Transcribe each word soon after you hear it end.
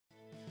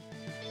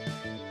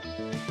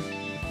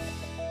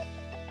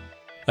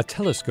A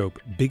telescope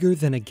bigger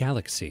than a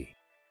galaxy,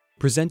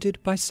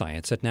 presented by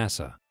Science at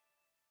NASA.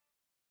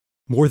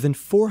 More than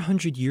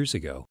 400 years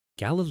ago,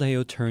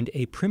 Galileo turned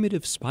a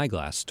primitive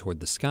spyglass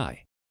toward the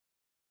sky,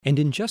 and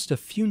in just a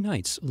few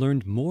nights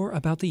learned more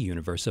about the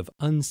universe of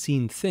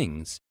unseen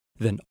things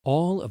than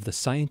all of the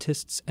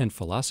scientists and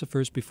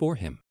philosophers before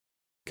him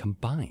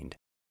combined.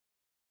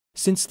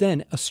 Since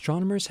then,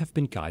 astronomers have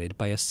been guided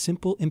by a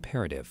simple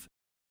imperative: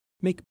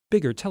 make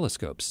bigger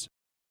telescopes.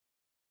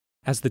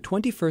 As the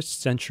 21st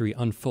century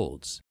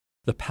unfolds,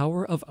 the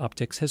power of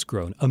optics has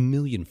grown a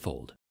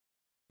millionfold.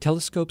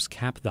 Telescopes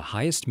cap the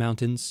highest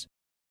mountains,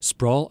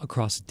 sprawl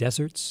across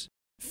deserts,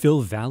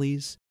 fill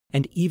valleys,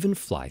 and even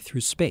fly through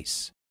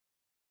space.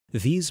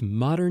 These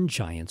modern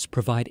giants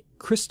provide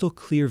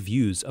crystal-clear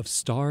views of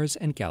stars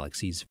and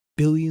galaxies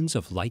billions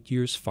of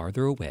light-years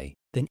farther away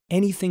than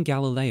anything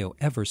Galileo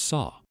ever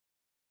saw.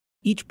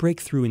 Each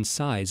breakthrough in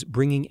size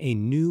bringing a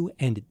new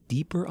and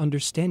deeper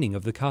understanding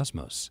of the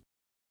cosmos.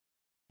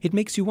 It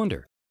makes you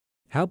wonder,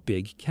 how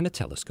big can a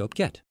telescope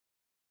get?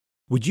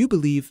 Would you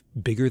believe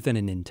bigger than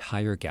an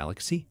entire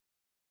galaxy?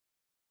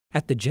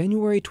 At the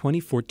January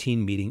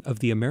 2014 meeting of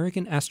the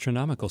American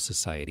Astronomical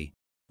Society,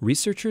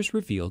 researchers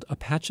revealed a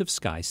patch of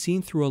sky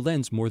seen through a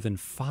lens more than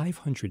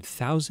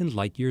 500,000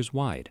 light-years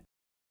wide.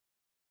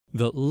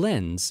 The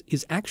lens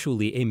is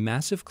actually a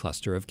massive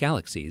cluster of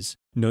galaxies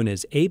known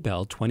as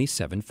Abell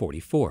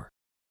 2744.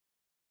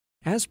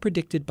 As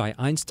predicted by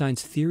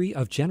Einstein's theory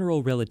of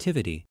general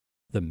relativity,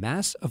 the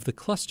mass of the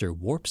cluster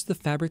warps the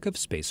fabric of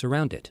space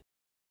around it.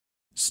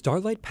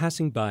 Starlight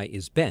passing by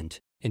is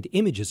bent and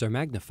images are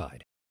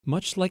magnified,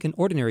 much like an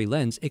ordinary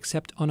lens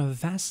except on a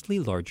vastly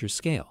larger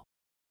scale.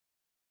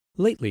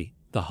 Lately,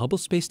 the Hubble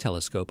Space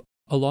Telescope,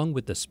 along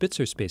with the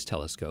Spitzer Space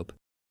Telescope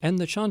and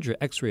the Chandra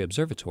X-ray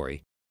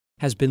Observatory,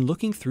 has been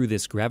looking through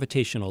this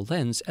gravitational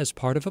lens as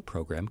part of a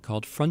program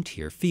called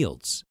Frontier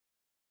Fields.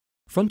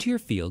 Frontier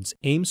Fields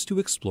aims to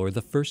explore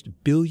the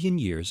first billion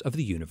years of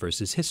the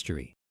universe's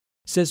history,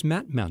 says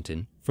Matt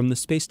Mountain from the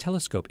Space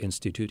Telescope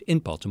Institute in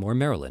Baltimore,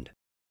 Maryland.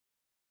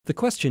 The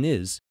question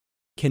is,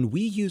 can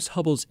we use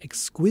Hubble's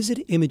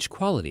exquisite image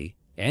quality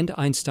and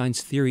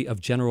Einstein's theory of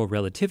general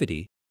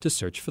relativity to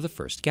search for the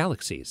first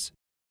galaxies?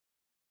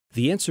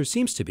 The answer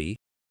seems to be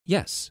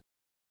yes.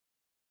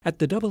 At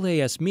the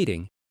AAS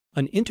meeting,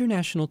 an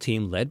international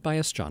team led by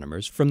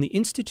astronomers from the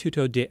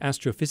Instituto de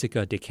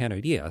Astrofísica de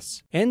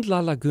Canarias and La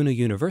Laguna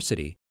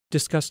University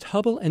discussed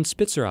Hubble and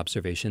Spitzer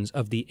observations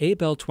of the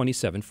Abell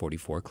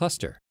 2744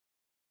 cluster.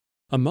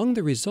 Among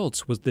the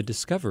results was the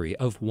discovery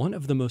of one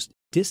of the most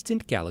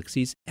distant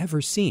galaxies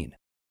ever seen,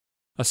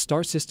 a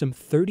star system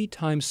 30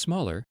 times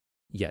smaller,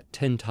 yet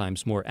 10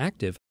 times more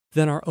active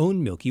than our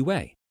own Milky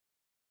Way.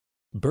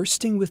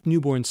 Bursting with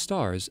newborn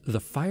stars,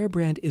 the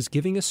firebrand is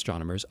giving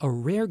astronomers a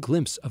rare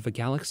glimpse of a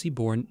galaxy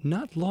born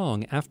not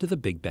long after the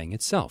Big Bang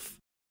itself.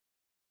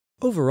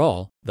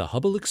 Overall, the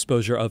Hubble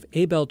exposure of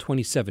Abell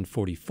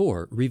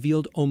 2744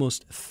 revealed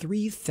almost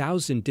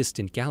 3,000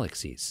 distant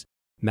galaxies,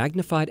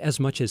 magnified as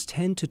much as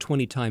 10 to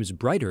 20 times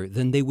brighter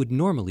than they would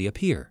normally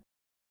appear.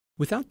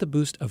 Without the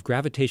boost of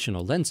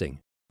gravitational lensing,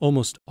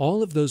 almost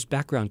all of those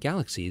background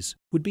galaxies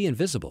would be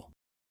invisible.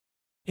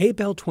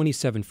 Abell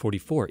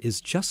 2744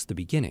 is just the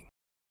beginning.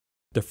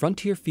 The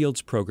Frontier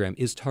Fields program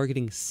is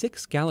targeting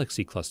 6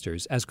 galaxy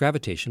clusters as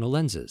gravitational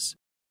lenses.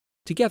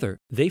 Together,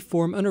 they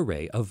form an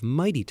array of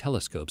mighty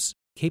telescopes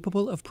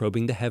capable of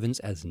probing the heavens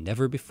as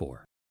never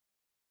before.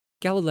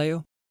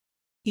 Galileo,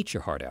 eat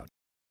your heart out.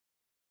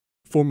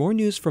 For more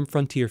news from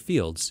Frontier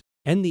Fields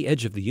and the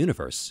edge of the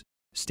universe,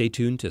 stay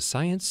tuned to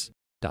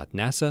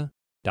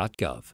science.nasa.gov.